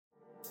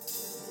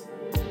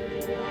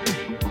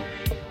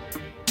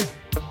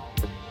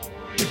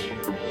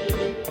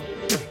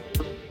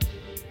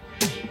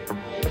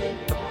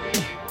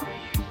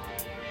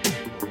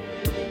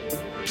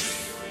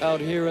Out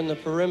here in the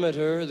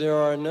perimeter, there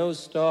are no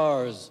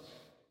stars.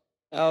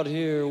 Out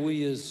here,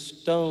 we is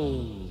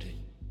stoned,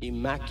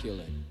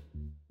 immaculate.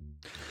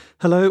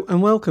 Hello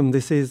and welcome.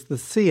 This is the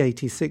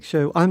C86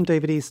 show. I'm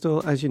David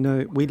Eastaugh. As you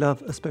know, we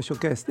love a special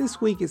guest. This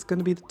week it's going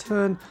to be the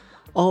turn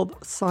of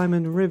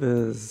Simon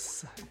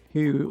Rivers,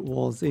 who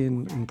was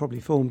in and probably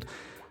formed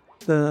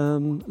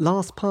the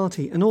Last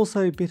Party and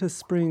also Bitter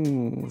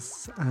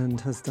Springs, and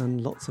has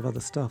done lots of other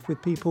stuff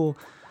with people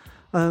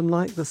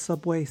like the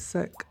Subway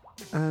Sec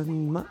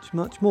and much,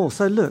 much more.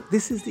 So look,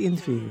 this is the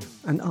interview,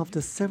 and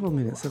after several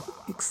minutes of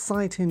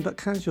exciting but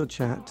casual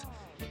chat,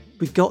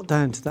 we got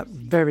down to that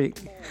very,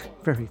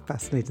 very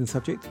fascinating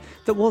subject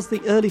that was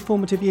the early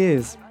formative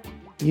years.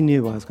 You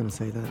knew I was going to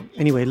say that.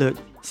 Anyway, look,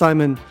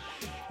 Simon,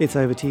 it's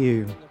over to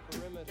you.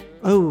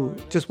 Oh,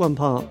 just one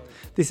part.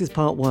 This is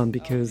part one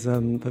because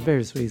for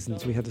various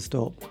reasons we had to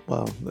stop.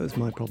 Well, that was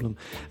my problem.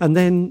 And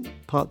then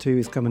part two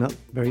is coming up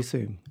very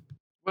soon.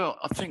 Well,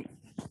 I think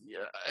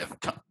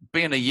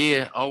being a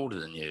year older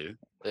than you,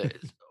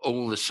 it's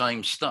all the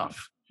same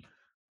stuff,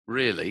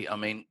 really. I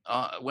mean,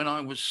 when I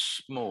was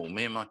small,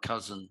 me and my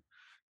cousin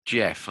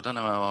Jeff, I don't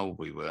know how old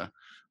we were,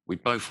 we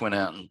both went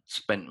out and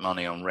spent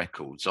money on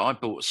records. I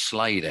bought a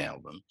Slade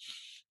album.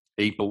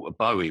 He bought a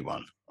Bowie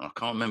one. I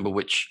can't remember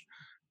which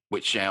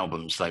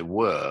albums they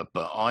were,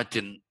 but I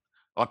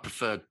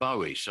preferred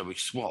Bowie, so we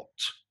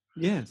swapped.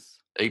 Yes.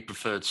 He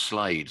preferred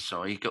Slade,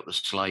 so he got the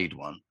Slade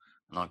one,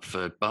 and I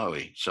preferred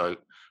Bowie. So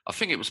I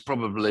think it was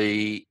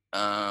probably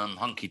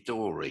Hunky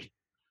Dory.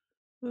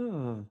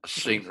 Oh, I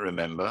seem to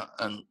remember.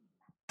 And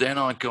then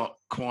I got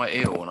quite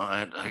ill, and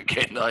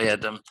I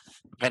had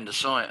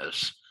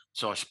appendicitis.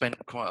 So I spent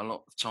quite a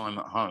lot of time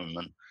at home,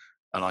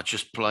 and I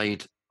just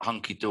played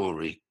Hunky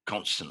Dory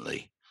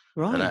constantly.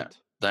 right. And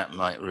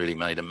that really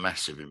made a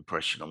massive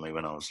impression on me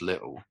when I was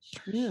little.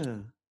 Yeah.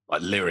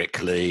 Like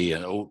lyrically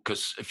and all,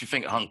 because if you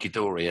think of Hunky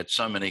Dory, it had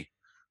so many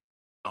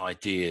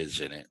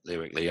ideas in it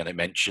lyrically, and it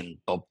mentioned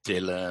Bob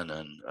Dylan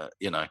and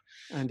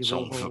Andy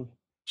song Warhol.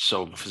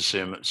 for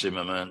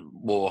Zimmerman,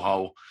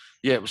 Warhol.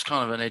 Yeah, it was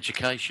kind of an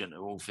education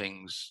of all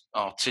things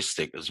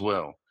artistic as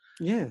well.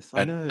 Yes,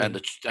 I know.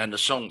 And the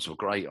songs were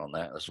great on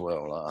that as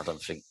well. I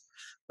don't think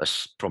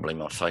that's probably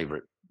my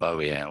favourite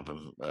Bowie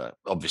album.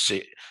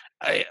 Obviously,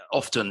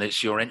 often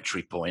it's your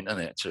entry point,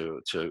 isn't it,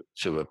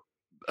 to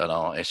an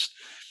artist.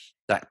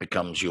 That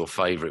becomes your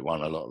favourite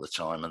one a lot of the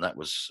time, and I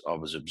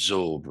was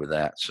absorbed with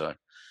that. So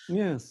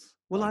yes,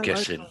 well, I'm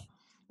guessing.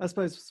 I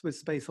suppose with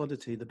Space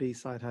Oddity, the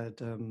B-side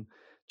had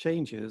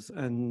Changes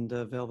and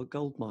Velvet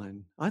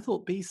Goldmine. I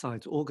thought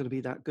B-sides were all going to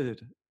be that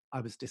good. I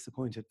was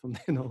disappointed from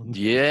then on.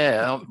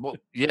 Yeah,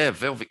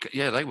 Velvet.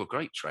 Yeah, they were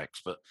great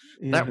tracks, but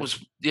Yeah.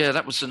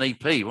 that was an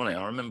EP, wasn't it?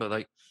 I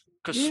remember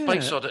because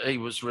Space Oddity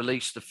was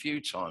released a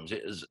few times.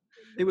 It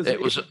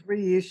was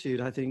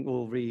reissued, I think,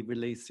 or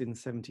re-released in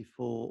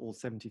 74 or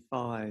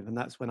 75, and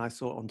that's when I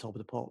saw it on Top of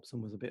the Pops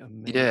and was a bit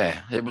amazed.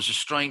 Yeah, it was a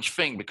strange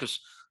thing because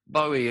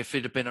Bowie, if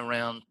he'd have been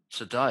around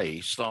today,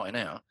 starting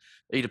out,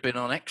 he'd have been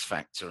on X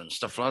Factor and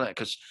stuff like that,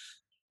 because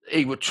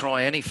he would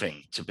try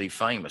anything to be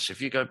famous. If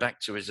you go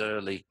back to his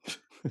early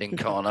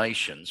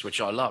incarnations,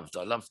 which I loved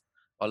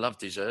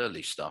his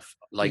early stuff.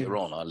 Later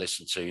on, I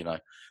listened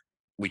to,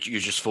 which you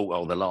just thought,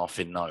 oh, the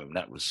Laughing Gnome,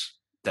 that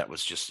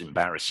was just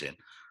embarrassing.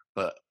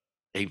 But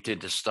he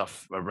did the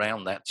stuff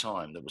around that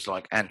time that was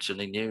like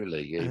Anthony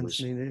Newley.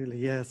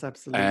 Newley, yes,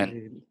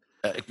 absolutely.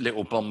 And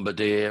Little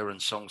Bombardier and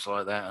songs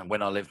like that, and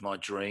When I Live My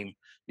Dream.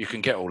 You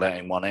can get all that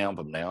in one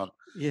album now.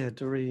 Yeah,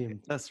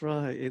 Dream. That's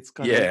right. It's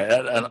kind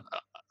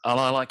and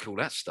I like all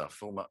that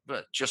stuff,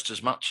 but just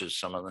as much as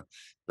some of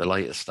the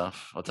later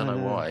stuff. I don't know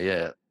why.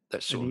 Yeah,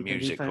 that sort of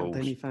music.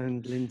 Then he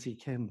found Lindsay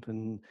Kemp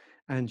and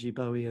Angie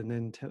Bowie, and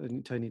then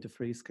Tony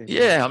DeFries came.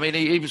 Yeah, I mean,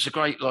 he was a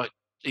great,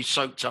 he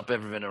soaked up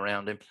everything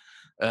around him.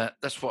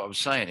 That's what I was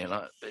saying.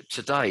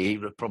 Today he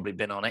would have probably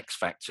been on X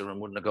Factor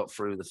and wouldn't have got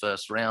through the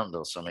first round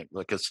or something,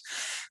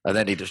 and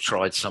then he'd have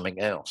tried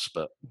something else.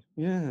 But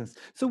yes.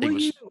 So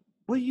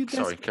were you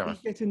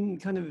getting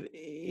kind of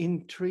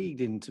intrigued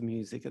into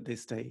music at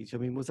this stage? I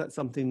mean, was that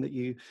something that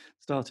you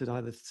started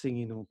either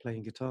singing or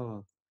playing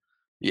guitar?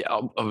 Yeah,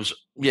 I was.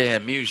 Yeah,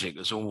 music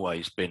has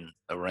always been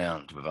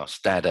around with us.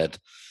 Dad had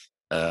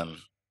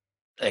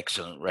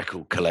excellent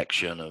record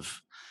collection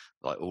of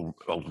like all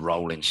old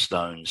Rolling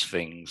Stones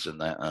things and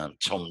that,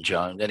 Tom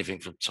Jones, anything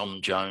from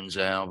Tom Jones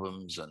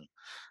albums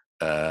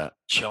and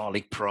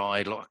Charlie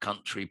Pride, a lot of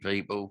country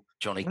people,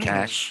 Johnny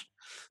Cash.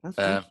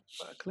 And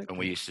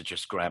we used to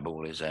just grab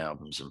all his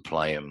albums and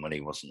play them when he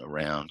wasn't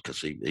around,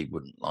 because he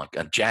wouldn't like.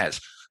 And jazz,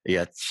 he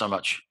had so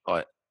much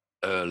like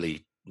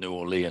early New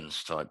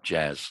Orleans type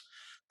jazz.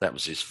 That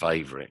was his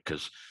favourite,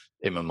 because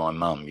him and my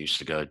mum used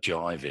to go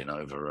jiving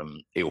over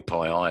Eel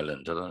Pie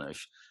Island. I don't know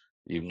if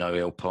you know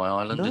Eel Pie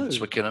Island in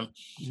Twickenham.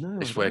 No,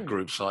 it's where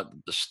groups like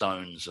the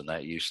Stones and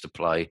that used to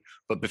play.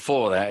 But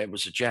before that, it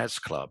was a jazz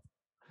club.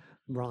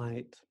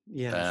 Right.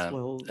 Yes.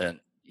 Well,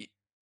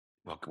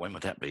 when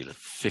would that be? The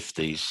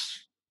 50s?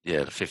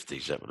 Yeah, the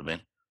 50s that would have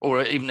been.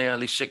 Or even the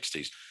early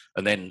 60s.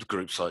 And then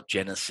groups like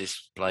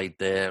Genesis played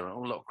there, and a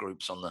lot of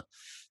groups on the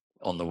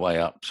on the way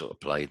up sort of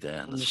played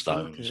there, and On the the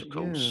Stones, circuit, of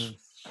course.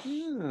 yes.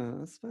 Yeah,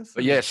 that's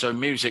But yeah, fascinating. so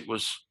music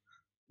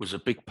was a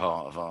big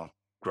part of our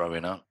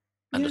growing up,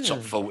 and the top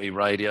Yes. 40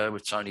 radio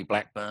with Tony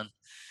Blackburn.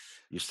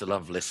 Used to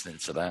love listening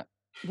to that.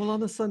 Well,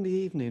 on a Sunday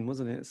evening,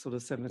 wasn't it? Sort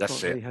of 7 That's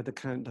o'clock, they it. had the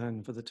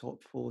countdown for the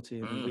top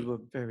 40, and we Mm. were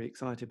very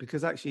excited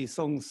because actually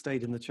songs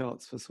stayed in the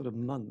charts for sort of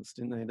months,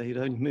 didn't they? They'd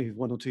only move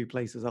 1 or 2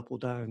 places up or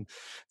down.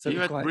 So it You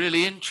was had quite,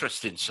 really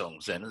interesting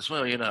songs then as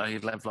well. You know,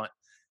 you'd have like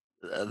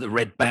the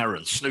Red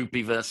Baron,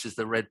 Snoopy versus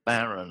the Red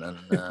Baron,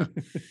 and uh,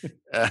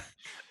 yeah.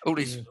 all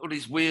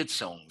these weird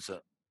songs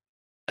that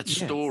had Yes.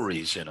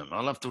 stories in them.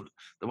 I loved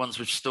the ones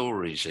with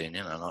stories in,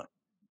 you know, like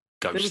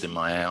There Ghost was in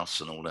My House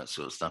and all that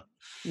sort of stuff.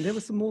 there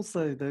was some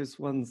also those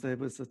ones. There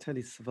was a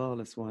Telly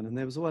Savalas one, and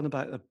there was one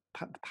about a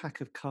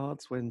pack of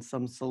cards when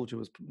some soldier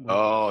was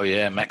Oh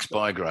yeah, put Max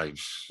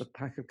Bygraves. the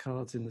pack of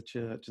cards in the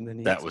church, and then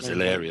he That was explained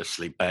what.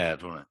 hilariously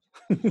bad, wasn't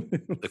it?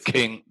 It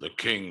The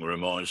king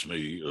reminds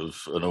me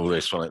of, and all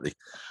this, like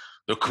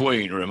the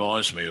Queen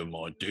reminds me of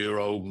my dear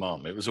old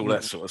mum. It was all yeah,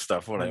 that sort of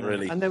stuff, I wasn't it? know.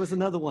 Really, And there was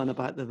another one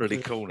about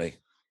really corny.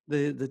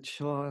 the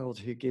child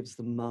who gives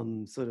the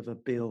mum sort of a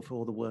bill for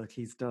all the work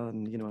he's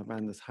done,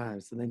 around this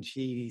house, and then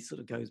she sort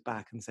of goes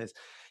back and says,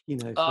 for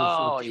sort of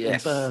Oh giving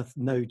yes, birth,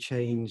 no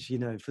change,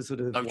 for sort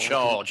of No wiping.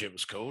 Charge. It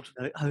was called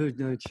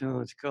No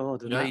charge,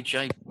 God, and that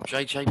J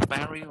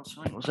Barry or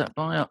something. Was that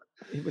by it?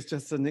 it was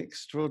just an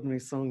extraordinary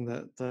song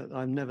that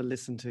I've never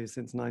listened to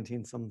since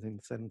 19 something,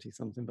 70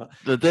 something. But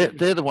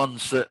They're the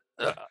ones that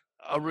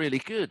are really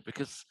good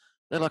because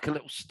they're like a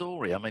little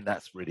story. I mean,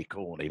 that's really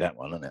corny, that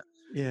one, isn't it?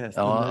 yes,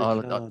 I,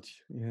 the no I, I,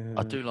 charge, I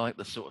yeah, do like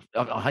the sort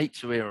of. I hate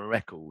to hear a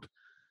record.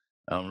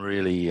 I'm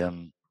really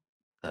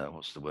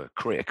what's the word?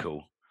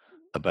 Critical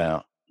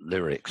about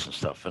lyrics and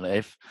stuff. And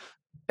if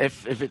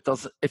it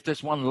doesn't, if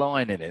there's one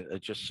line in it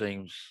that just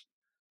seems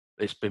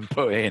it's been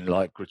put in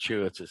like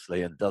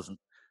gratuitously and doesn't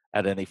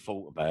add any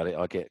thought about it,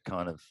 I get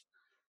kind of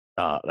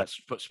that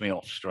puts me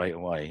off straight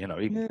away. You know,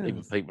 even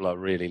yes. people I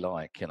really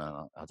like, you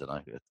know, I don't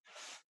know.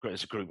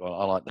 As a group,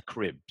 I like the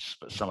Cribs,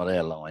 but some of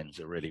their lines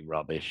are really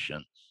rubbish.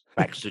 And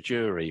Baxter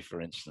Jury,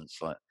 for instance,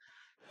 like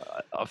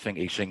I think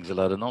he sings a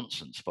load of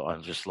nonsense, but I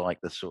just like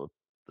the sort of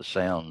the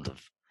sound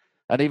of,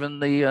 and even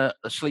the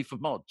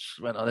Sleaford Mods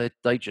when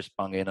they just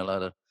bung in a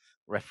load of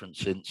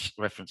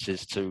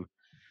references to,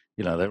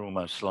 you know, they're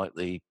almost like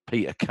the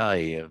Peter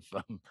Kay of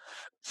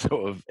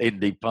sort of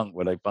indie punk,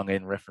 where they bung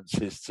in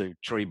references to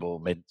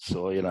Treeball Mints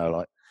or, you know,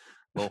 like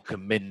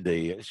Morecambe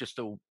Mindy. It's just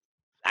all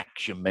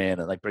Action Man,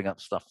 and they bring up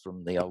stuff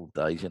from the old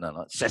days, you know,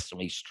 like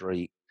Sesame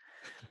Street,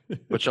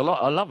 which I like.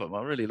 I love them.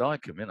 I really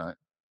like them. You know, I,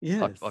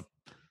 Yes. I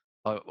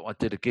I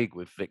did a gig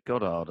with Vic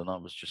Goddard, and I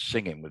was just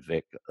singing with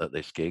Vic at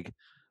this gig,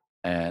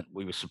 and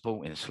we were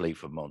supporting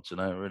Sleaford Mods, and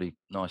they're a really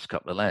nice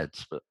couple of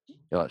lads. But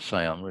like I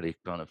say, I'm really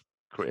kind of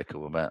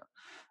critical about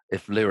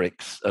if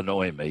lyrics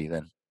annoy me,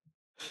 then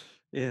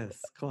Yes,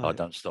 I quite.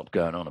 don't stop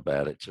going on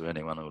about it to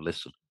anyone who'll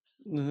listen.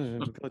 No,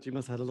 God, you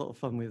must have had a lot of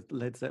fun with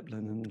Led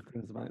Zeppelin and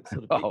things about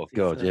sort of Oh Dixie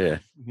God, yeah.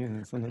 circus.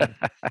 Yes, I know.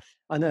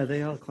 I know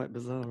they are quite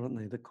bizarre, aren't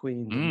they? The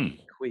Mm.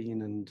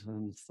 Queen and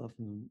stuff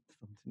and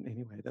something.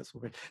 Anyway, that's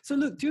all right. So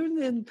look, during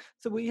then,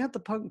 so we had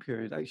the punk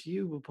period. Actually,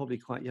 you were probably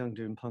quite young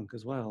doing punk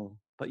as well,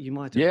 but Yeah, you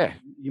might have yeah,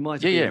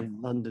 been yeah.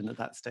 in London at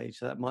that stage,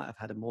 so that might have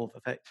had a more of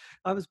effect.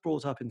 I was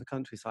brought up in the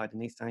countryside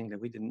in East Anglia.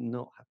 We did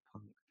not have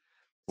punk,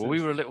 Well, so we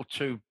were a little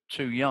too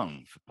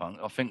young for punk.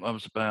 I think I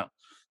was about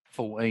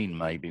 14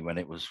 maybe when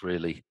it was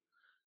really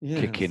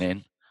kicking yes,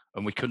 in,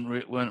 and we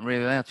weren't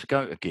really allowed to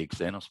go to gigs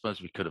then. I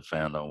suppose we could have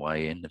found our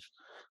way in.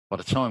 By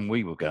the time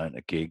we were going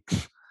to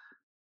gigs,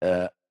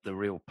 the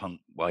real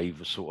punk wave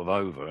was sort of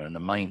over, and the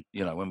main,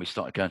 you know, when we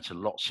started going to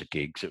lots of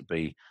gigs, it would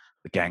be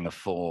the Gang of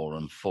Four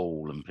and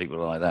Fall and people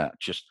like that,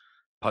 just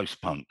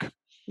post punk.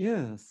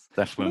 yes.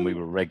 That's when we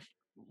Well, were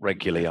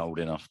regularly yes, old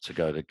enough to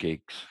go to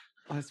gigs.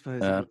 I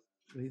suppose it Uh,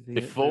 was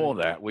Before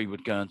that, we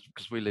would go,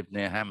 because we lived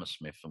near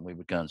Hammersmith, and we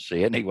would go and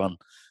see anyone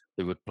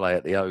who would play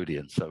at the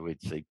Odeon. So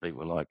we'd see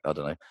people like, I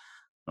don't know,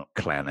 not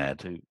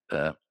Clanad,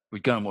 who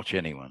we'd go and watch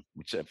anyone.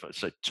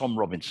 So Tom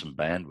Robinson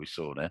Band we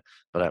saw there,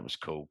 but that was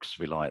cool because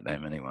we liked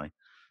them anyway.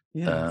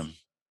 yes. Um,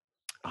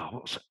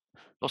 what's it?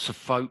 Lots of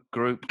folk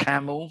group,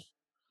 Camel.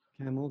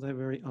 Camel, they're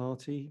very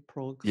arty,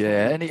 prog,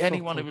 Yeah, soft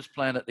anyone who prog. was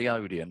playing at the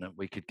Odeon that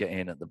we could get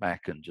in at the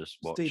back and just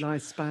watch. Steel Eye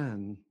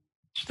Span.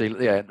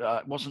 Still, yeah,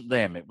 it wasn't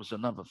them. It was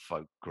another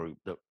folk group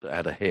that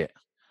had a hit.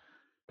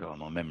 God,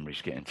 my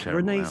memory's getting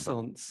terrible now. But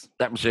Renaissance.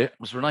 that was it. It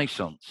was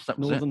Renaissance. That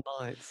was it. Northern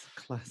Lights.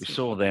 We Classic.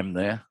 saw them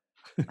there.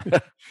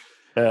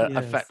 In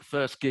Yes. fact, the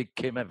first gig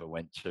Kim ever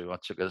went to, I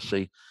took her to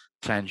see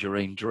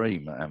Tangerine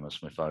Dream at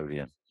Hammersmith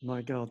Odeon.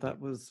 My God,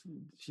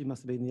 she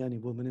must have been the only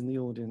woman in the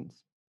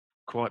audience.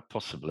 Quite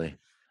possibly.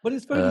 But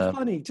it's very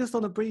funny, just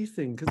on a brief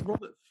thing, because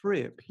Robert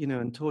Fripp,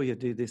 and Toyah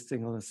do this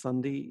thing on a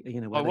Sunday,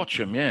 I watch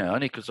them, yeah,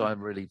 only because I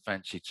really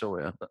fancy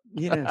Toyah. But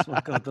yes,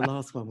 my God, the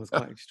last one was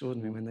quite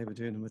extraordinary when they were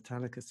doing a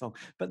Metallica song.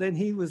 But then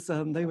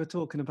they were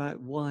talking about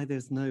why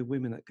there's no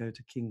women that go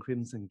to King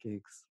Crimson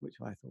gigs, which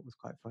I thought was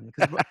quite funny.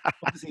 Because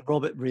obviously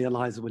Robert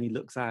realizes when he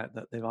looks out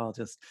that there are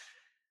just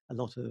a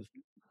lot of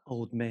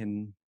old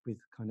men with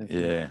kind of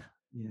Yeah.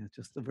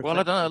 just the Well, I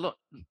reflection. don't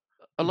know.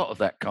 A lot of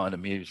that kind of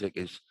music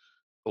is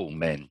all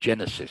men.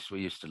 Genesis.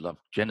 We used to love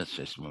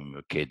Genesis when we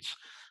were kids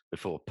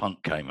before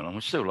punk came along.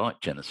 We still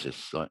like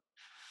Genesis.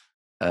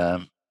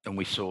 And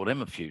we saw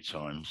them a few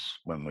times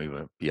when we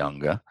were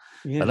younger.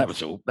 And that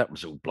Yes.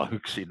 was all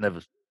blokes. You'd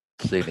never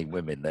see any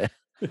women there,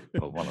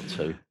 or one or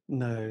two.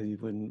 No, you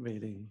wouldn't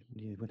really.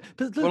 You would.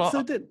 But Well, look, so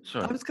I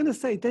sorry. was going to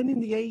say, then in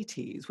the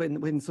 80s,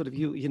 when sort of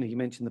you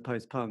mentioned the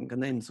post-punk,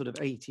 and then sort of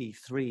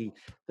 83,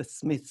 the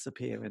Smiths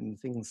appear and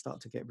things start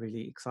to get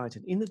really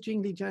exciting in the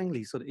jingly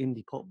jangly sort of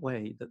indie pop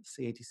way that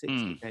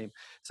C86 became.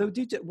 So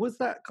was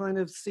that kind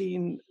of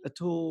scene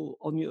at all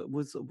on your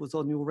was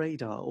on your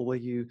radar, or were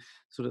you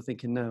sort of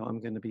thinking, no, I'm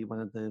going to be one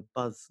of the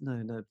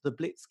the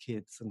Blitz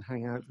kids and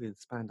hang out with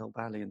Spandau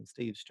Ballet and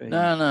Steve Strange?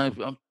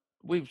 No.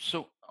 We've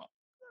sort.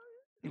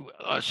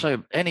 I say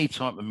any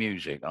type of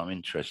music I'm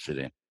interested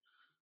in.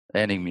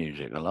 Any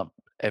music, I love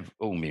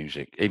all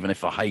music, even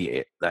if I hate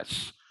it.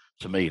 That's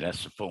to me,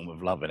 that's a form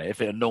of loving it.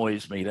 If it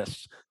annoys me,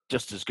 that's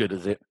just as good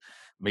as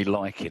me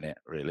liking it,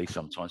 really.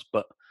 Sometimes,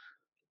 but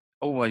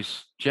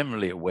always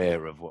generally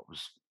aware of what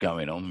was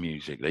going on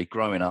musically.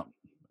 Growing up,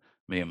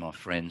 me and my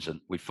friends,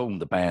 and we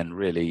formed the band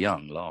really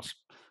young.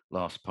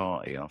 Last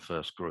party, our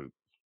first group.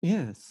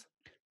 Yes.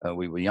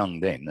 We were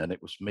young then, and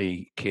it was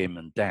me, Kim,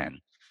 and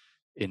Dan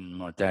in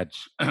my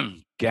dad's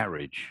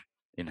garage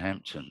in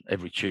Hampton.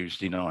 Every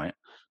Tuesday night,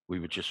 we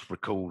would just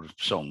record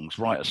songs,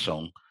 write a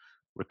song,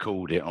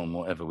 record it on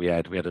whatever we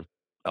had. We had an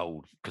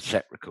old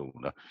cassette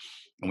recorder,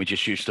 and we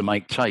just used to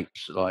make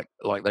tapes like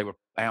they were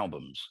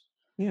albums.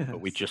 Yes.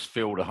 But we just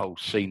filled a whole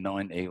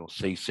C90 or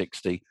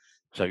C60.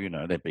 So,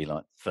 there'd be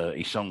like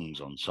 30 songs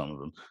on some of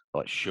them,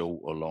 like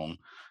short or long.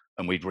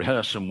 And we'd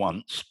rehearse them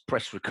once,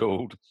 press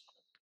record,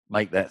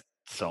 make that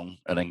song,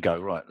 and then go,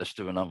 right, let's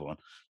do another one.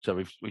 So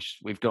we've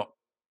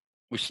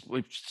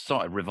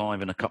started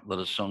reviving a couple of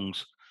the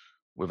songs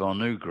with our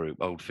new group,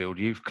 Oldfield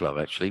Youth Club.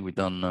 Actually, we've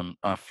done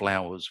 "Our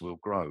Flowers Will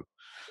Grow,"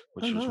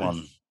 which was one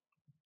Nice.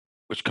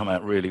 which come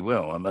out really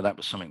well. And that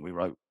was something we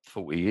wrote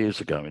 40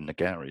 years ago in the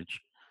garage.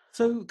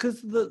 So,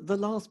 because the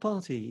last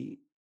party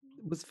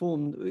was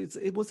formed,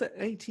 it was at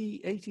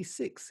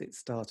 86 it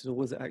started, or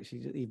was it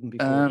actually even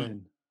before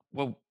then?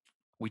 Well,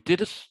 we did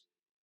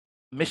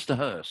Mr.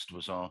 Hurst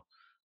was our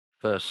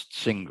first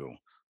single,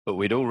 but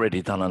we'd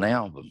already done an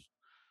album.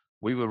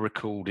 We were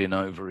recording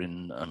over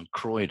in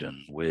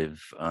Croydon with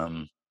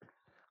a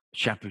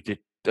chap who did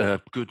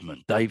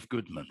Goodman, Dave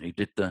Goodman. He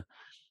did the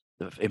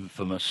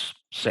infamous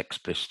Sex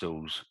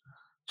Pistols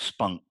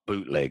spunk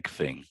bootleg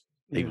thing.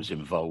 He was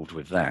involved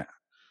with that,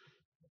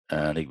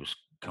 and he was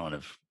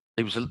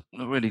a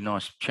really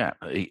nice chap.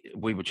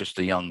 We were just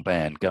a young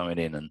band going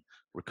in and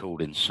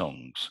recording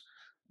songs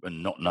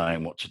and not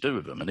knowing what to do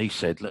with them. And he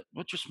said, "Look,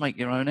 we'll just make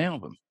your own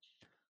album."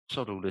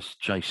 Sod all this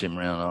chasing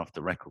around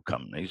after record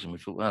companies, and we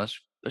thought, well,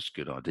 that's a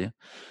good idea.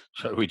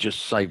 So we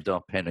just saved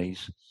our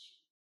pennies,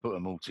 put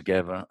them all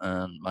together,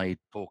 and made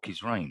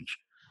Porky's Range.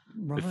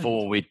 Right.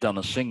 Before we'd done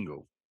a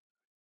single.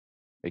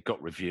 It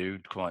got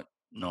reviewed quite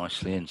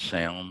nicely in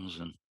Sounds,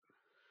 and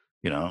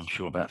I'm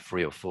sure about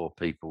 3 or 4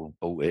 people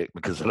bought it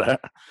because of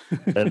that.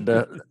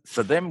 And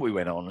so then we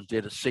went on and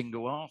did a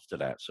single after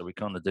that. So we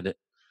kind of did it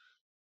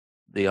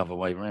the other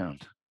way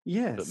round.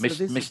 Yes. But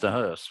Mr.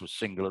 Hurst was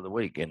single of the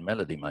week in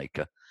Melody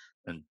Maker,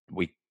 and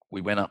we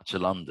went up to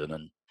London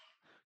and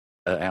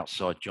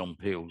outside John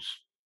Peel's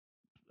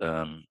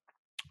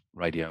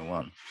Radio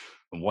 1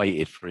 and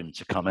waited for him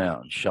to come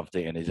out and shoved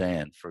it in his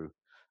hand through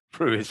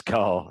his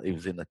car. He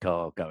was in the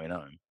car going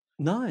home.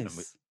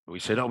 Nice. And we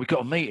said, "Oh, we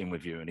got a meeting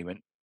with you," and he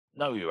went,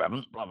 "No, you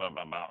haven't." Blah blah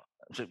blah blah.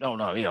 I said, "No,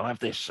 I'll have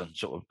this," and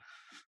sort of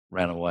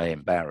ran away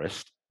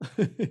embarrassed.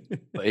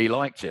 But he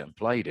liked it and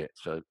played it,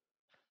 so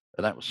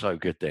that was so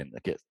good. Then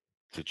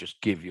to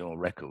just give your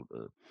record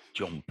to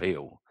John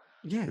Peel.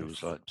 Yes. It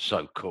was like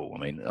so cool. I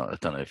mean, I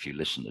don't know if you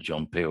listened to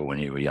John Peel when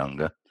you were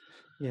younger.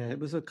 Yeah, it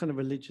was a kind of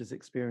religious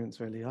experience,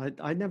 really.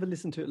 I never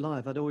listened to it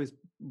live. I'd always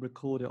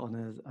record it on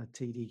a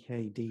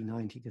TDK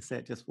D90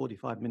 cassette, just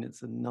 45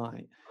 minutes a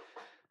night,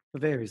 for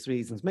various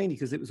reasons, mainly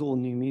because it was all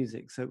new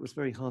music. So it was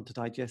very hard to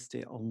digest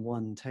it on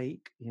one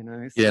take,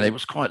 So yeah, it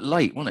was quite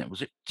late, wasn't it?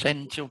 Was it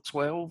 10 till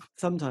 12?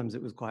 Sometimes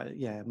it was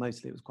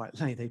mostly it was quite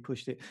late. They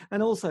pushed it.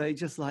 And also it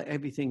just like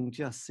everything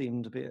just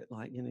seemed a bit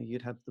like,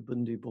 you'd have the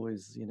Bundu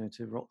Boys,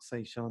 to Rock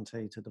Say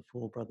Shantae, to the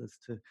Four Brothers,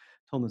 to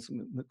Thomas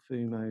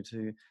McFumo,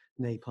 to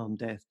Napalm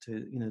Death,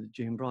 to, the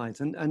June Brides.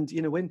 And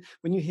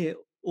when you hear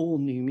all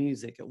new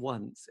music at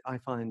once, I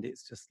find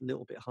it's just a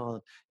little bit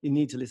hard. You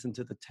need to listen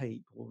to the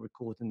tape or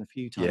record them a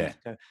few times to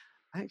go,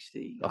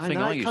 actually,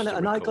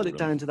 I got it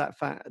down to that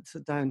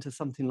down to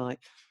something like,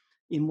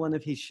 in one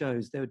of his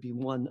shows, there would be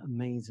one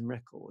amazing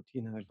record,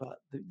 but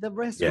the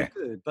rest were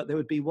good. But there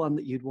would be one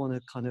that you'd want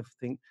to kind of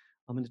think,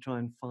 I'm going to try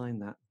and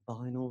find that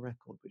vinyl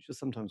record, which was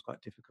sometimes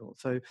quite difficult.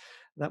 So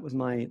that was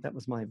my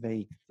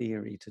vague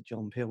theory to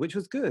John Peel, which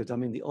was good. I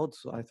mean, the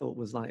odds I thought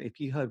was like, if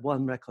you heard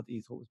one record that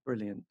you thought was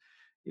brilliant,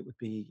 it would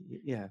be,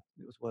 yeah,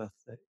 it was worth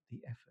the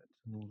effort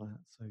and all that.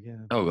 So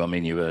yeah. Oh, I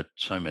mean, you heard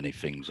so many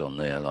things on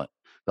there, like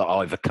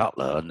Ivor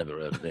Cutler. I'd never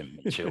heard of him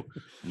until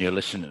and you're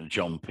listening to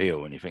John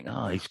Peel, and you think,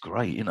 oh, he's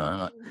great, you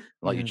know.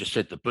 Like you Yes. just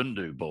said, the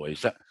Bundu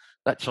Boys.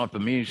 That type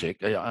of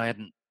music I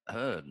hadn't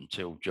heard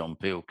until John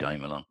Peel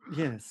came along.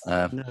 Yes.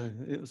 No,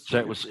 it was. So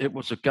it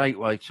was a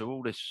gateway to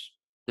all this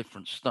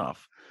different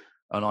stuff,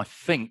 and I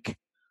think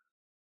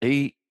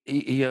he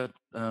heard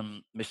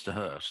Mr.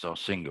 Hurst, our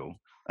single,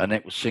 and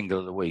it was single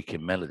of the week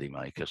in Melody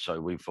Maker. So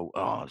we thought,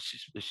 oh,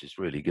 this is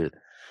really good.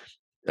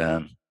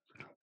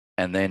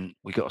 And then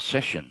we got a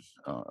session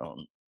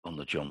on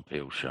the John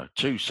Peel show.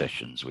 2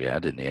 sessions we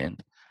had in the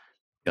end,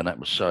 and that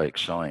was so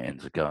exciting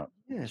to go.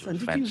 Yes, to and a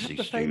did fancy you have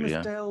the studio.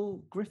 famous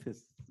Dale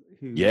Griffith?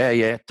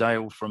 Yeah,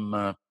 Dale from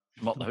Mott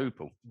the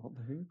Hoople. Mott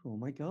the Hoople,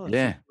 my God!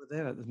 Yeah, so you were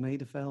there at the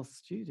Maida Vale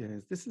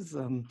Studios. This is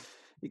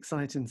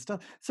exciting stuff.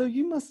 So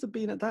you must have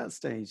been at that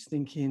stage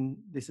thinking,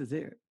 "This is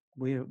it.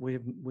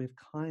 We've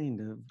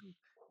kind of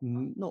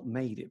not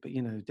made it, but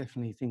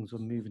definitely things were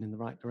moving in the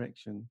right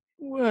direction."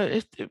 well,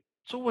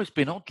 it's always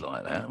been odd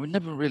like that. We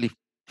never really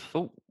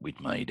thought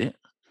we'd made it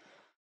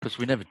because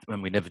we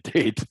never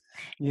did.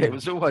 Yeah. It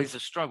was always a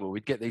struggle.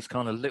 We'd get these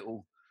kind of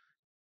little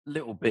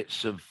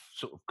bits of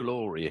sort of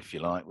glory, if you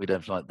like. We'd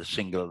have like the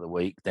single of the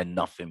week, then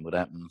nothing would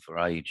happen for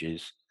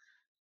ages,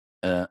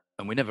 and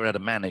we never had a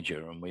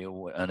manager,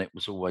 and it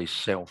was always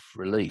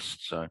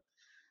self-released. So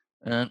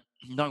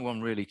no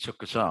one really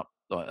took us up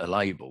like a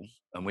label,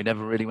 and we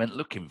never really went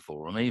looking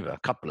for them either. A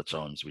couple of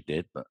times we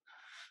did, but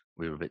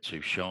we were a bit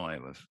too shy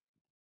with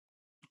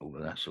all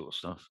of that sort of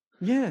stuff.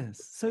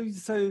 Yes.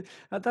 So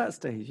at that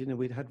stage,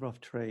 we'd had Rough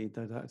Trade,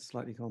 though that had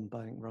slightly gone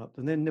bankrupt,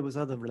 and then there was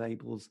other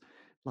labels,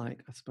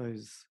 like I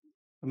suppose.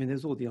 I mean,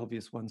 there's all the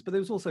obvious ones, but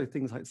there was also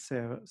things like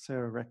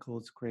Sarah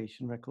Records,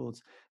 Creation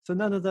Records. So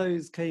none of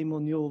those came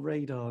on your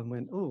radar and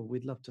went, "Oh,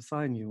 we'd love to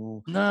sign you."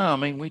 Or no, I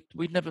mean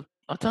we never.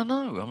 I don't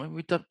know. I mean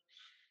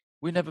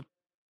we never.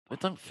 I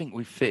don't think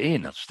we fit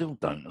in. I still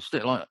don't.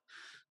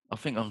 I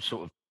think I'm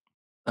sort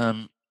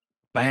of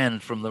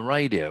banned from the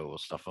radio or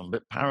stuff. I'm a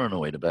bit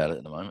paranoid about it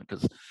at the moment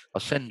because I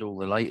send all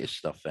the latest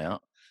stuff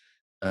out,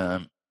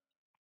 and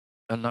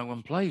no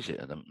one plays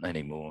it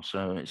anymore.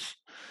 So it's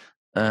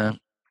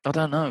I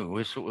don't know.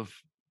 We're sort of.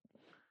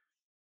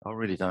 I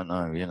really don't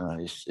know.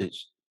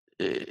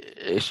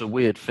 It's a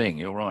weird thing.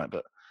 You're right,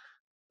 but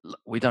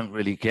we don't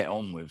really get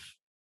on with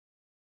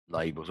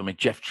labels. I mean,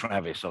 Jeff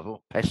Travis, I've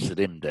pestered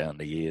him down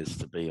the years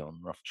to be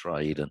on Rough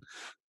Trade, and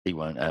he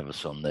won't have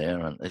us on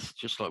there. And it's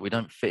just like we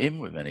don't fit in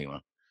with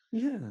anyone.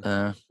 yeah,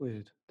 that's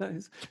weird. That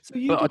is. So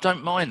But I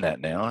don't mind that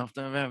now.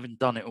 After having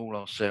done it all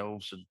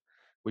ourselves, and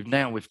we've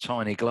now with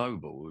Tiny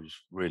Global, who's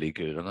really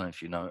good. I don't know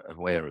if you're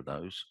aware of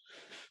those.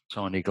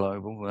 Tiny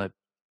Global,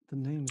 the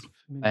name's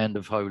familiar. Band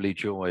of Holy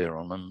Joy are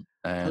on them,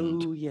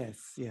 and Oh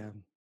yes, yeah.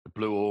 the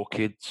Blue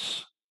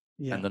Orchids,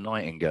 Yeah. and the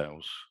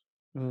Nightingales.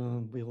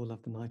 We all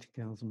love the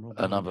Nightingales and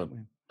Robin. Another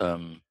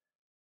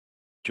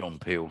John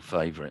Peel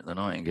favourite, the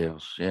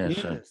Nightingales. Yeah.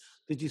 Yes. So,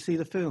 did you see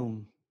the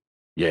film?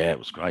 yeah, it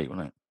was great,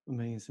 wasn't it?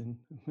 Amazing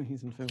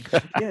film.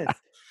 Yes,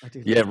 I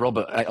did. Yeah,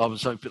 Robert. I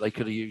was hoping they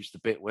could have used the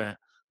bit where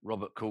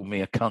Robert called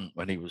me a cunt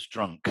when he was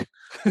drunk.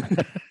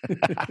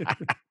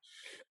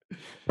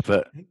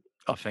 But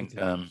I think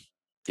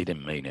he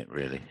didn't mean it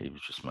really. He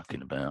was just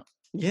mucking about.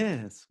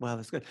 Yes, wow,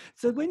 that's good.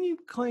 So when you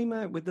came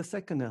out with the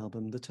second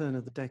album, The Turn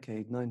of the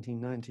Decade,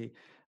 1990,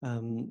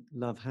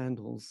 Love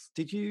Handles,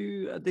 did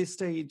you, at this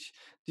stage,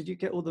 did you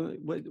get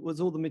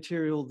was all the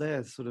material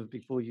there sort of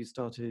before you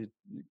started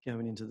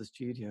going into the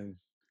studio?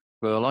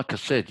 Well, like I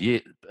said,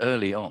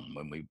 early on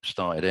when we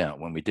started out,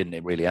 when we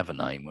didn't really have a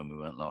name, when we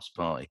weren't Last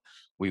Party,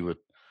 we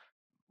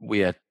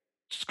had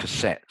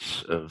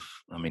cassettes of,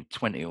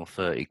 20 or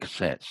 30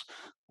 cassettes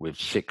with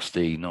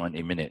 60,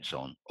 90 minutes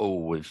on,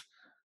 all with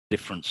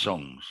different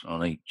songs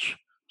on each.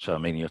 So,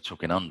 you're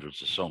talking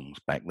hundreds of songs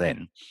back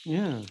then.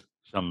 Yeah.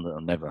 Some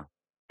that'll never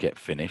get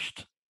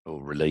finished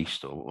or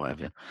released or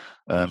whatever.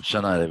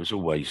 So, no, there was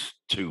always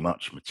too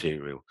much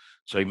material.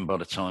 So, even by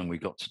the time we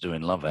got to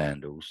doing Love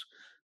Handles,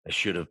 there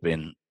should have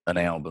been an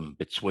album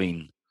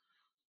between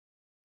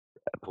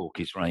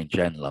Porky's Range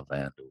and Love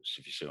Handles,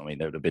 if you see what I mean.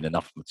 There would have been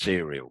enough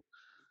material.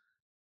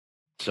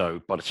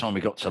 So by the time we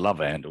got to Love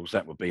Handles,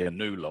 that would be a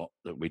new lot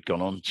that we'd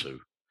gone on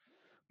to.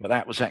 But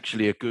that was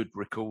actually a good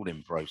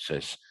recording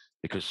process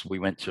because we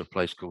went to a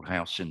place called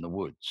House in the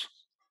Woods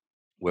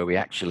where we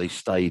actually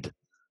stayed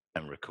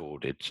and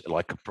recorded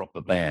like a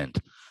proper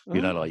band. Oh.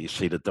 Like you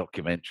see the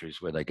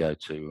documentaries where they go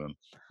to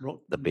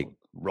the big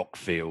rock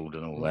field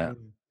and all that.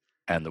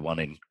 And the one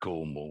in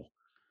Cornwall,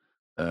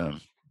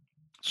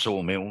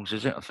 Sawmills,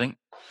 is it, I think?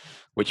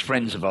 Which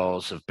friends of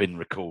ours have been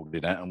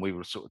recorded at, and we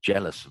were sort of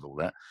jealous of all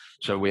that.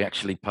 So we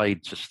actually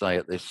paid to stay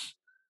at this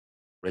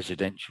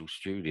residential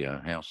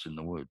studio, House in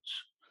the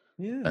Woods.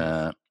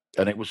 Yeah.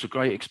 And it was a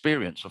great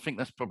experience. I think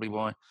that's probably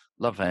why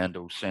Love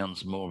Handles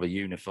sounds more of a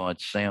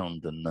unified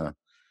sound than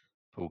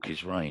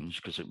Porky's Range,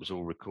 because it was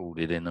all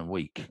recorded in a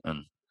week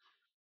and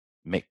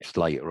mixed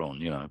later on,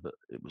 but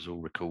it was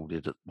all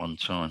recorded at one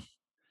time.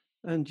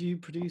 And you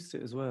produced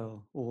it as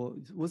well, or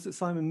was it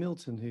Simon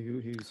Milton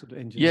who sort of Yeah,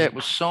 engineered it it?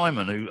 was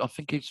Simon, who I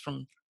think he's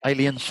from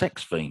Alien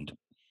Sex Fiend.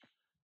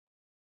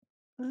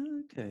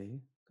 Okay,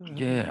 gotta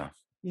have a look. Yeah.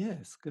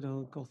 Yes, good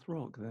old goth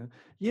rock there.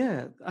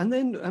 Yeah, and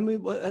then I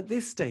mean, at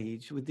this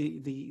stage with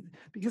the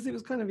because it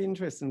was kind of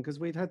interesting because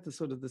we'd had the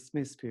sort of the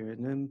Smiths period,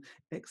 and then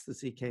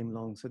Ecstasy came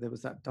along, so there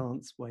was that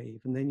dance wave,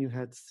 and then you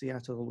had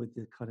Seattle with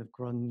the kind of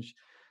grunge,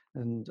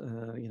 and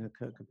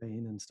Kurt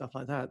Cobain and stuff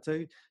like that.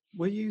 So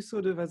were you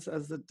sort of as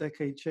the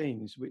decade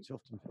changed, which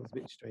often feels a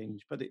bit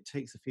strange, but it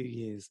takes a few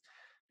years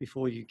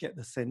before you get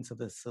the sense of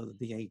the sort of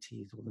the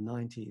 80s or the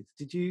 90s.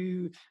 Did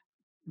you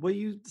were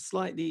you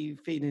slightly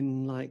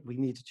feeling like we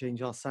need to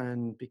change our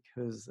sound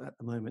because at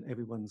the moment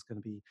everyone's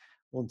going to be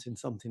wanting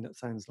something that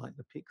sounds like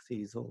the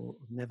Pixies or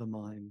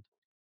Nevermind?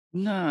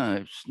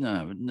 No,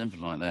 no, never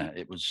like that.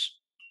 It was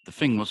the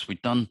thing was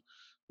we'd done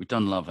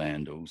Love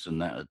Handles,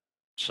 and that had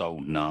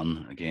sold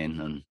none again,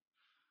 and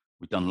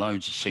we'd done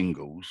loads of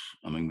singles.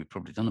 I mean, we've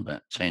probably done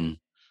about 10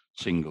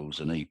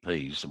 singles and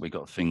EPs. So we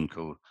got a thing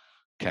called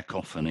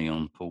Cacophony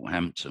on Port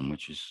Hampton,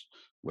 which is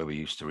where we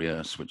used to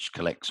rehearse, which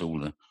collects all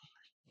the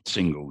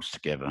singles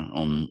together.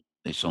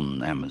 It's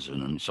on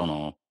Amazon, and it's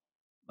um,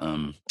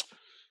 on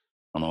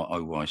our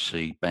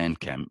OYC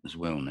Bandcamp as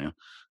well now.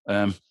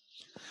 Um,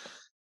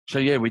 so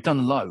yeah, we've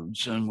done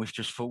loads, and we've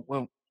just thought,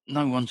 well,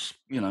 no one's,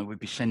 we'd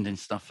be sending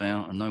stuff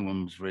out, and no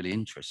one was really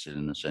interested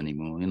in us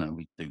anymore.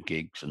 We do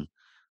gigs, and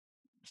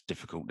it's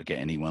difficult to get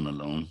anyone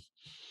along.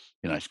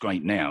 It's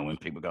great now when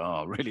people go,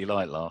 "Oh, I really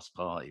like Last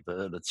Party," but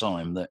at the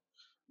time that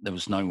there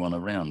was no one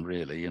around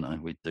really.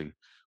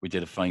 We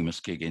did a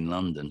famous gig in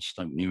London,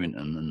 Stoke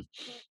Newington, and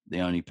the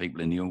only people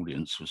in the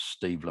audience was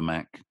Steve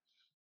Lamacq,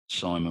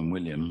 Simon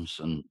Williams,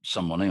 and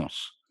someone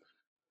else.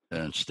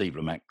 And Steve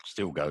Lamacq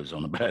still goes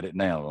on about it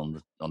now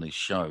on his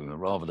show.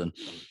 Rather than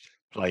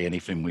play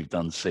anything we've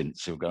done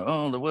since, he'll go,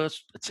 "Oh, the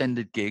worst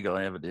attended gig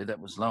I ever did, that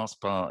was Last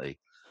Party."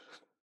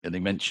 And he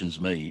mentions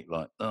me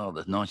like, "Oh,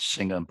 the nice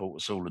singer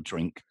bought us all a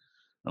drink."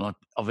 And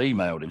I've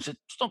emailed him, said,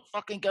 "Stop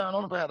fucking going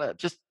on about that.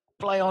 Just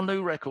play our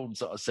new records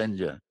that I send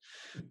you."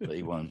 But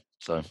he won't.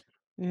 So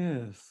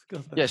Yes,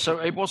 God, yeah, that's so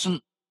it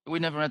wasn't. We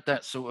never had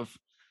that sort of.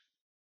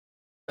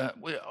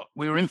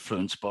 We were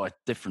influenced by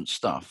different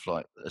stuff,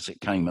 like as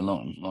it came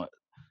along. Like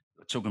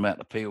talking about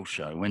the Peel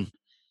show, when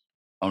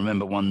I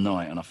remember one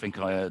night, and I think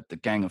I heard the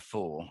Gang of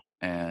Four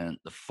and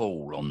the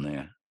Fall on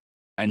there,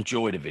 and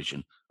Joy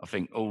Division. I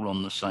think all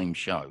on the same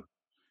show,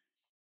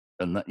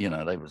 and that,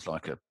 they was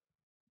like a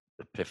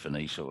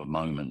epiphany sort of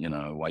moment.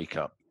 A wake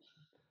up.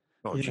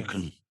 God, you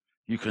yes.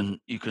 can,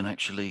 you can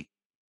actually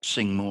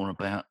sing more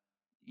about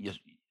your,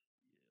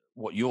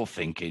 what you're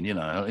thinking.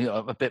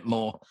 A bit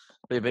more,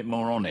 be a bit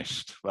more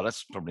honest. Well,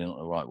 that's probably not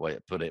the right way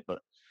to put it,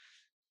 but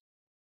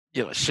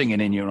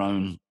singing in your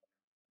own.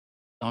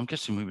 I'm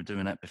guessing we were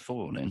doing that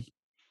before then.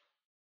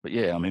 But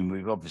yeah, I mean,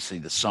 we've obviously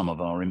the sum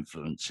of our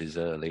influences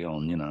early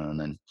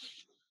on,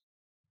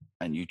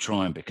 and you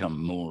try and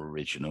become more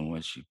original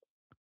as you.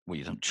 Well,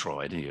 you don't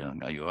try, do you?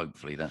 You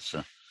hopefully that's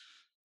a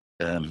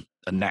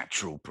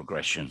natural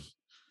progression.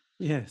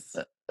 Yes.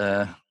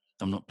 Uh,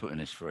 I'm not putting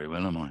this very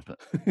well, am I? But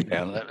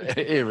yeah,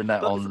 hearing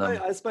that But on.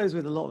 I suppose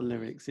with a lot of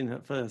lyrics,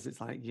 at first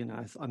it's like,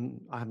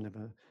 I have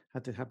never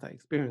had to have that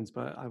experience,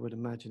 but I would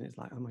imagine it's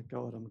like, oh my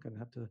God, I'm going to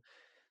have to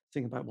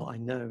think about what I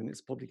know, and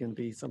it's probably going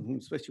to be something,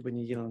 especially when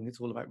you're young. It's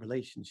all about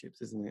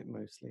relationships, isn't it,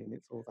 mostly, and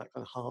it's all that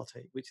kind of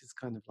heartache, which is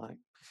kind of like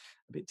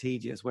a bit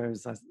tedious.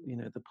 Whereas,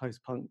 the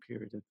post-punk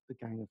period of the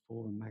Gang of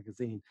Four and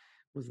Magazine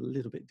was a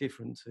little bit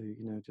different to,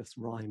 just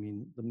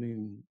rhyming the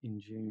moon in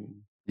June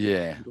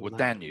Yeah, and all well, that.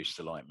 Dan used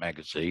to like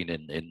Magazine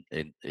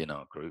in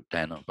our group.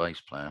 Dan, our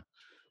bass player.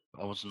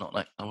 I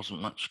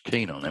wasn't much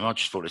keen on him. I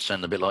just thought it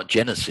sounded a bit like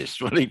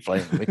Genesis when he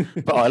played with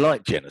me. But I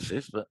like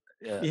Genesis. But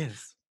yeah,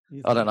 Yes,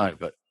 he's I a don't bit. know.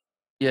 But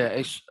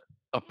yeah,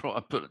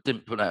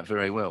 didn't put out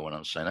very well when I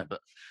was saying that. But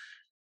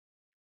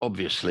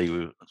obviously,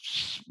 we were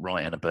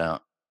writing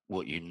about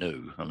what you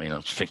knew. I mean, I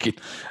was thinking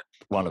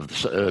one of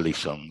the early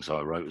songs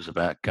I wrote was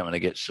about coming to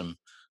get some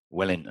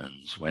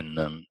Wellingtons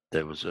when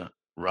there was a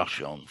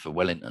rush on for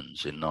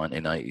Wellingtons in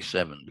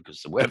 1987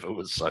 because the weather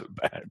was so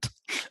bad.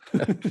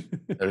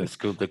 It's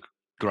called the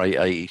Great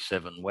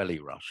 87 Welly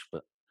Rush.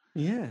 But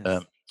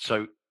Yes.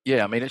 so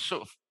yeah, I mean,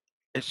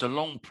 it's a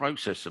long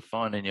process of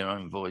finding your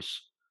own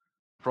voice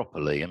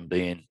properly and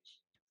being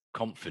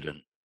confident,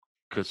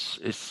 because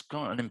it's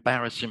quite an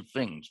embarrassing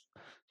thing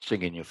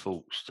singing your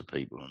faults to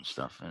people and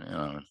stuff.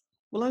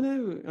 Well, I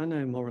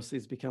know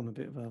Morrissey's become a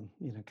bit of a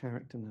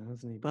character now,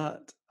 hasn't he?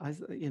 But I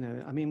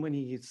mean, when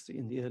he used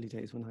in the early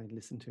days when I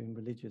listened to him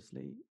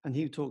religiously, and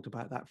he talked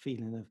about that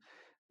feeling of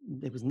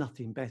there was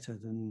nothing better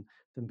than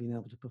being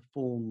able to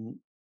perform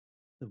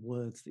the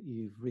words that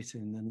you've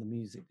written and the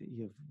music that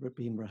you've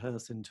been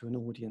rehearsing to an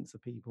audience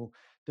of people,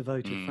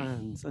 devoted Mm,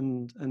 fans,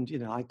 and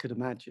I could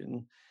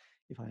imagine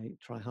if I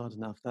try hard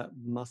enough, that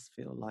must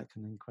feel like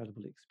an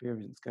incredible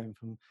experience going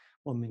from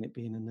one minute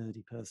being a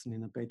nerdy person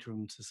in a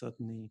bedroom to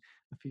suddenly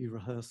a few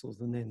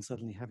rehearsals and then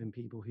suddenly having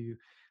people who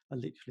are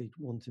literally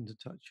wanting to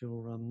touch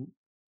your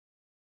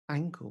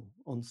ankle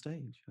on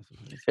stage, I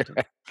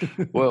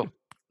suppose. Well,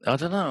 I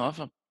don't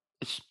know.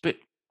 It's a bit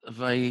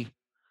of a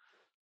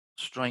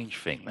strange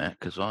thing that,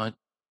 because I'm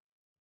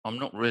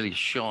not really a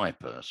shy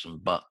person,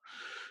 but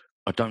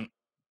I don't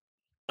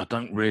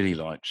really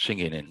like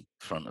singing in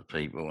front of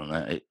people and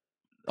that.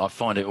 I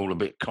find it all a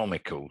bit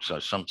comical. So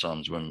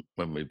sometimes when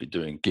we'd be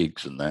doing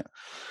gigs and that,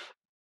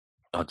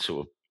 I'd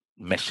sort of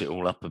mess it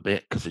all up a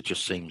bit because it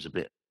just seems a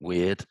bit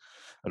weird.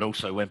 And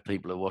also when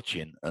people are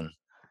watching and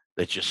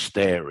they're just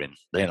staring,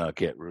 then I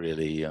get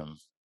really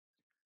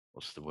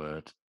what's the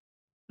word?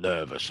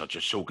 Nervous. I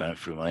just all going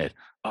through my head.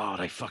 Oh,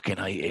 they fucking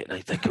hate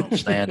it. They can't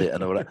stand it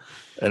and all that.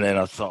 And then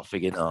I start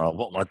thinking, oh,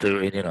 what am I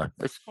doing? You know,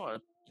 it's quite.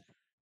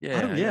 Oh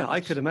Yeah, yeah,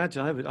 I could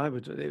imagine. I'd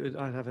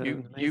have You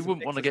an amazing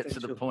wouldn't want to get to the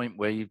existential. point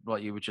where you,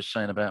 like you were just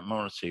saying about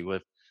Morrissey,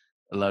 with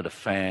a load of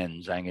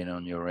fans hanging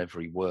on your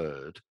every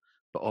word.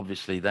 But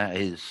obviously, that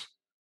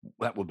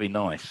would be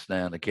nice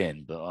now and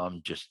again. But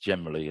I'm just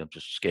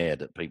scared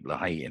that people are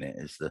hating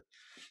it.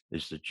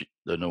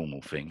 The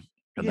normal thing,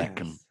 and that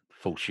can Yes.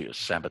 force you to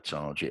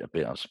sabotage it a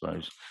bit, I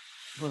suppose.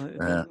 Well,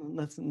 Uh,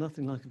 that's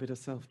nothing like a bit of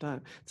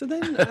self-doubt. So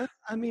then,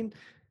 I mean,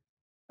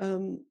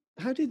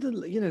 how did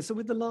so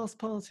with the last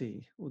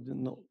party, or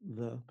not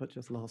but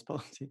just last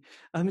party,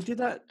 did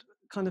that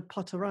kind of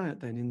putter out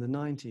then in the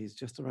 90s,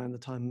 just around the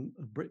time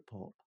of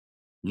Britpop?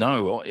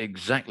 no,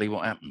 exactly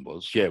what happened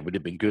was, yeah, it would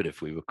have been good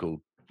if we were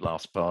called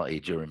Last Party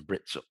during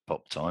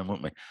Britpop time,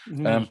 wouldn't we?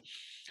 Mm.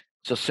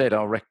 As I said,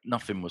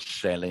 nothing was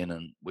selling,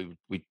 and we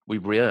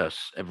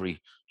rehearse every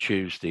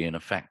Tuesday in a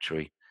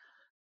factory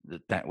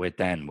that where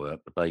Dan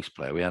worked, the bass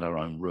player. We had our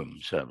own room,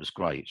 so it was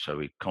great. So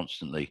we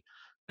constantly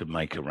could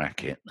make a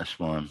racket. That's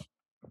why I'm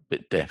a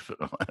bit deaf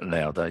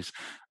nowadays.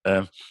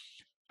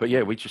 But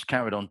yeah, we just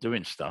carried on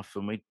doing stuff,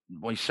 and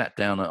we sat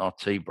down at our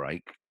tea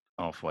break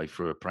halfway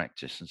through a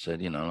practice and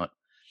said, like,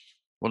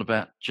 what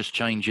about just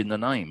changing the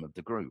name of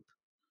the group?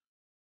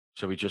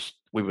 So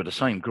we were the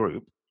same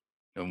group,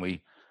 and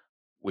we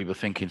were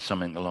thinking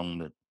something along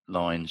the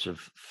lines of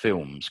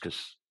films,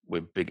 because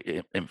we're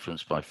big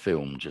influenced by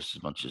film just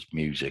as much as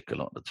music a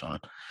lot of the time.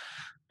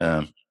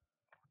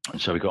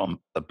 And so we got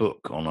a book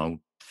on old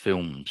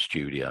film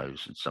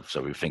studios and stuff.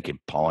 So we were thinking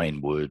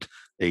Pinewood,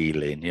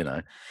 Ealing,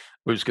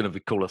 we was going to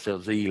call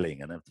ourselves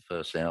Ealing and have the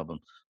first album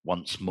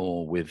Once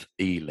More with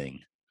Ealing.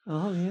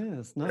 Oh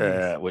yes,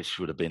 nice. Which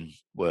would have been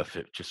worth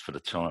it just for the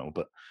title.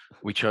 But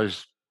we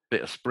chose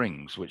Bitter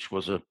Springs, which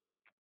was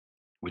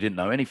we didn't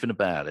know anything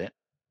about it,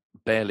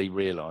 barely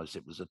realised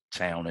it was a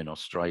town in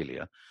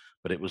Australia,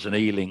 but it was an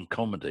Ealing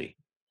comedy.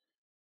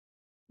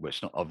 Well,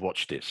 it's not. I've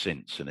watched it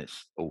since, and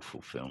it's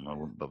awful film. I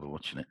wouldn't bother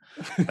watching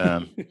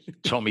it.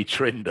 Tommy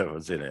Trinder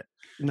was in it.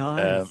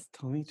 Nice,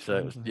 Tommy So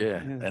it was, Trinder.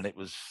 yeah, Yes. and it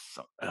was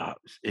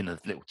in a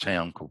little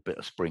town called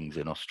Bitter Springs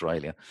in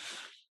Australia.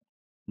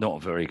 Not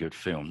a very good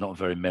film, not a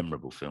very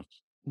memorable film.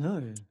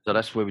 No. So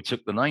that's where we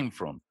took the name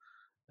from.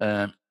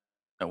 And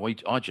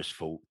I just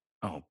thought,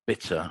 oh,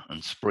 Bitter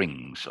and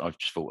Springs. I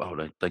just thought,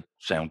 oh, they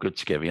sound good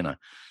together,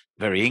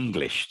 very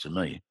English to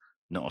me,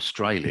 not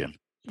Australian.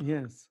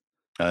 Yes.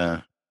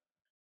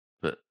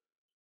 But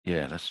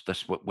yeah,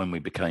 that's when we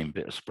became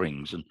Bitter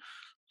Springs and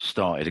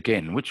started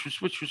again, which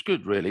was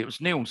good, really. It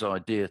was Neil's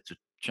idea to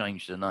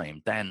change the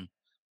name. Dan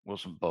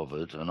wasn't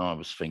bothered, and I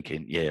was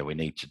thinking, yeah, we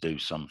need to do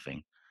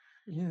something.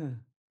 Yeah.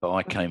 But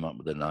I came up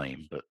with the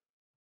name,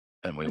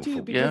 and we all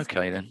thought, yeah, Because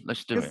okay, then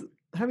let's do it.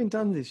 having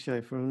done this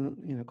show for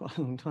quite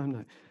a long time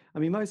now, I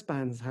mean, most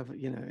bands have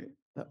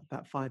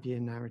that 5-year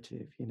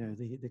narrative,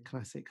 the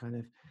classic kind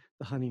of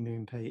the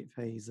honeymoon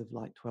phase of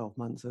like 12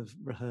 months of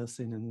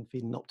rehearsing and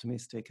feeling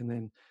optimistic, and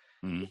then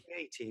in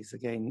the 80s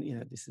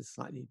again, this is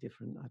slightly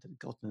different.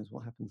 God knows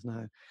what happens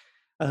now,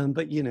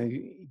 but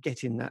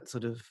getting that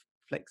sort of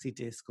flexi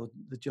disc or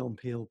the John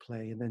Peel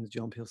play, and then the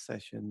John Peel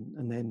session,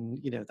 and then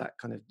that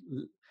kind of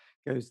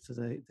goes to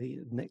the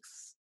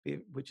next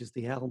bit, which is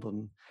the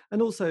album.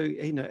 And also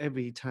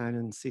every town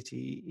and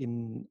city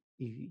in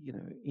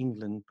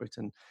England,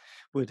 Britain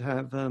would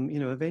have a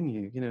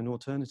venue, an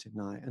alternative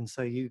night, and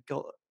so you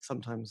got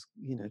sometimes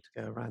to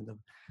go around the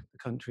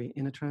country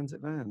in a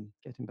transit van,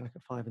 getting back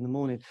at 5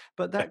 a.m.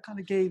 But that kind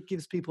of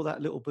gives people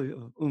that little bit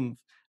of oomph.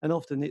 And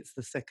often it's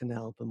the second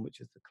album, which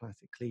is the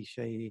classic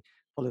cliche,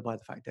 followed by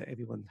the fact that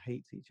everyone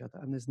hates each other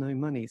and there's no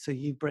money. So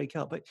you break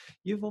up. But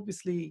you've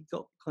obviously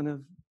got kind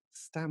of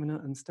stamina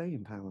and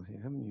staying power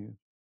here, haven't you?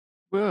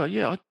 Well,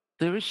 yeah,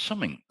 there is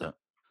something that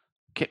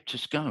kept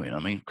us going. I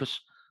mean, because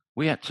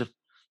we had to,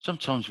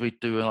 sometimes we'd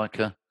do like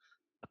a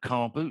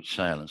car boot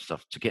sale and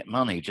stuff to get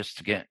money, just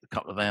to get a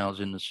couple of hours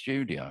in the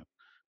studio.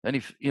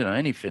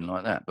 Anything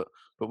like that. But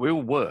we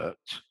all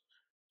worked.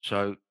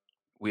 So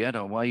we had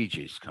our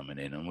wages coming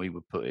in and we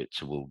would put it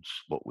towards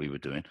what we were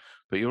doing.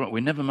 But you're right,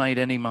 we never made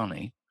any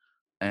money,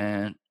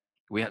 and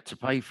we had to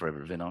pay for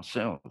everything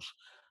ourselves.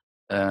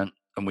 And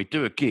we'd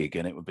do a gig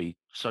and it would be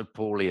so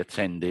poorly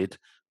attended.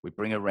 We'd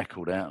bring a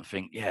record out and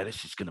think, yeah,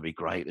 this is going to be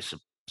great. This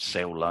will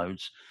sell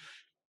loads.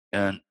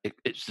 And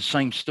it's the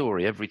same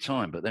story every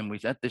time. But then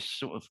we've had this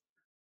sort of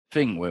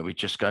thing where we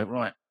just go,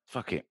 right,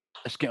 fuck it.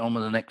 Let's get on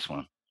with the next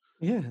one.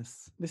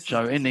 Yes.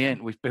 So in the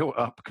end, we've built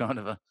up kind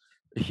of a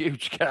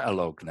huge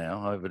catalogue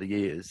now over the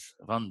years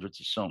of hundreds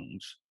of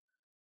songs,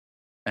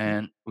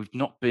 and we've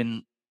not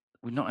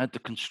had the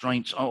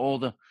constraints or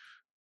the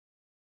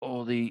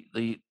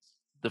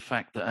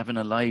fact that having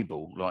a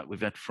label, like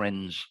we've had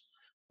friends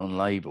on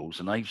labels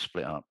and they've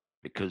split up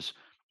because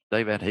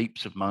they've had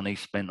heaps of money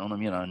spent on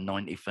them,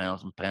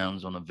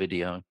 £90,000 on a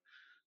video.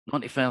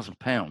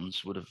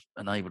 £90,000 would have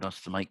enabled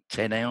us to make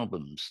 10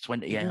 albums,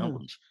 20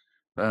 albums.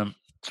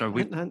 So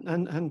we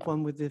and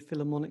one with the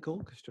Philharmonic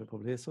Orchestra,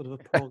 probably a sort of a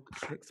prog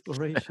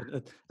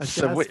exploration,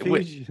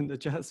 a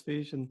jazz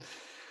fusion.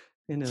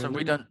 So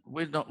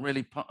we're not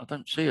really part. I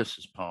don't see us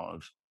as part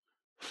of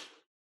a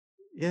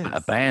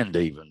yes. band,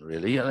 even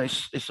really.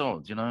 It's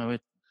odd,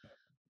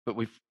 but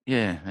it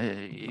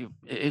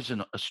is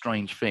a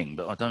strange thing,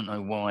 but I don't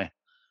know why.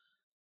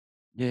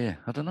 Yeah,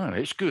 I don't know.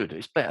 It's good.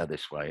 It's better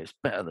this way. It's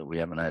better that we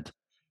haven't had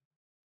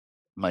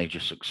major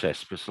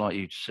success, because like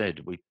you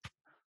said,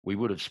 we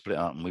would have split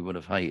up and we would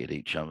have hated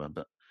each other.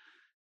 But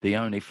the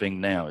only thing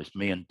now is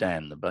me and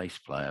Dan, the bass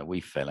player, we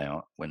fell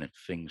out when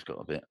things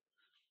got a bit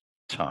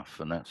tough,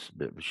 and that's a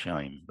bit of a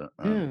shame. But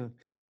yeah.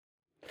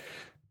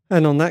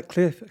 And on that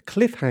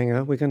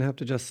cliffhanger, we're going to have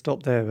to just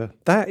stop there.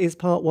 That is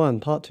part 1.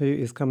 Part 2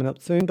 is coming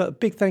up soon. But a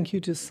big thank you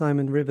to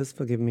Simon Rivers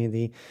for giving me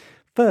the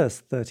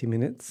first 30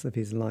 minutes of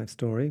his life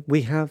story.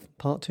 We have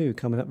part 2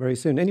 coming up very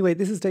soon. Anyway,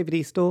 this is David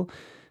Eastaugh,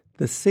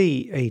 the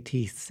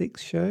C86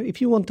 Show. If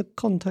you want to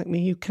contact me,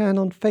 you can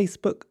on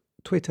Facebook,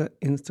 Twitter,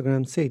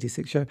 Instagram,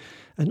 C86 Show.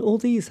 And all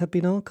these have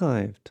been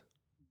archived.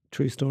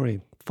 True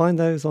story. Find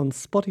those on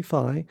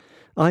Spotify,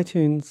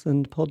 iTunes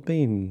and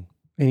Podbean.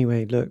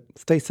 Anyway, look,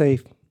 stay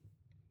safe.